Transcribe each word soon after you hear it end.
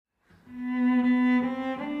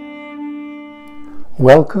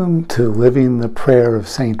Welcome to Living the Prayer of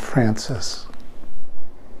St. Francis.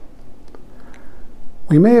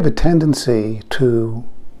 We may have a tendency to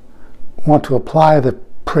want to apply the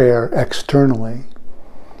prayer externally.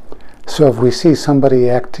 So if we see somebody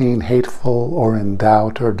acting hateful or in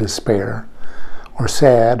doubt or despair or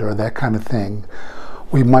sad or that kind of thing,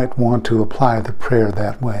 we might want to apply the prayer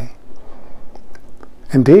that way.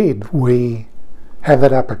 Indeed, we have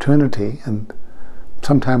that opportunity, and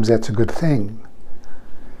sometimes that's a good thing.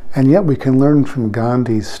 And yet we can learn from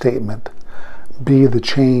Gandhi's statement, be the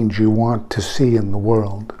change you want to see in the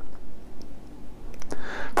world.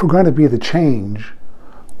 If we're going to be the change,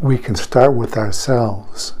 we can start with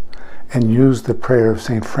ourselves and use the prayer of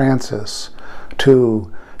St. Francis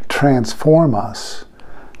to transform us,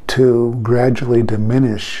 to gradually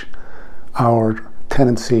diminish our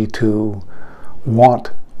tendency to want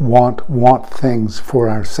things for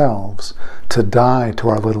ourselves, to die to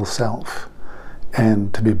our little self,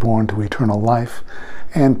 and to be born to eternal life,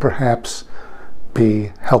 and perhaps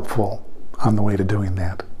be helpful on the way to doing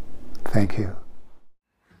that. Thank you.